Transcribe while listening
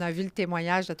On a vu le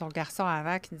témoignage de ton garçon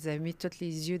avant qui nous a mis tous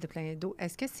les yeux de plein d'eau.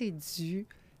 Est-ce que c'est dû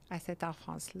à cette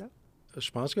enfance-là?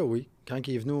 Je pense que oui. Quand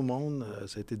il est venu au monde,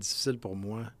 ça a été difficile pour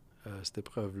moi, cette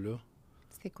épreuve-là.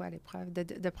 C'est quoi l'épreuve?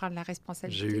 De prendre la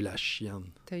responsabilité? J'ai eu la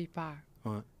chienne. Tu as eu peur.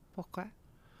 Ouais. Pourquoi?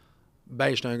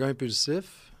 Bien, j'étais un gars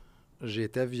impulsif.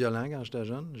 J'étais violent quand j'étais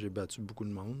jeune. J'ai battu beaucoup de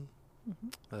monde.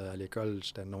 À l'école,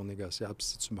 j'étais non négociable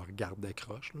si tu me regardais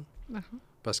croche. Là.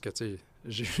 Parce que, tu sais,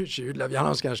 j'ai eu de la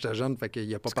violence quand j'étais jeune, fait qu'il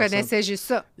y a pas Tu personne... connaissais juste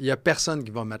ça? Il n'y a personne qui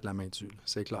va mettre la main dessus, là,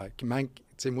 c'est clair. Qui manque... Tu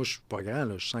sais, moi, je suis pas grand,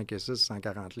 là, je suis 5'6",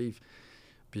 140 livres.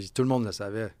 Puis tout le monde le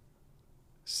savait.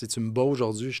 Si tu me bats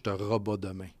aujourd'hui, je te rebats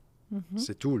demain.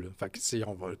 C'est tout, là. Fait que, tu sais,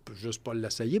 on va juste pas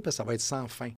l'essayer parce que ça va être sans fin.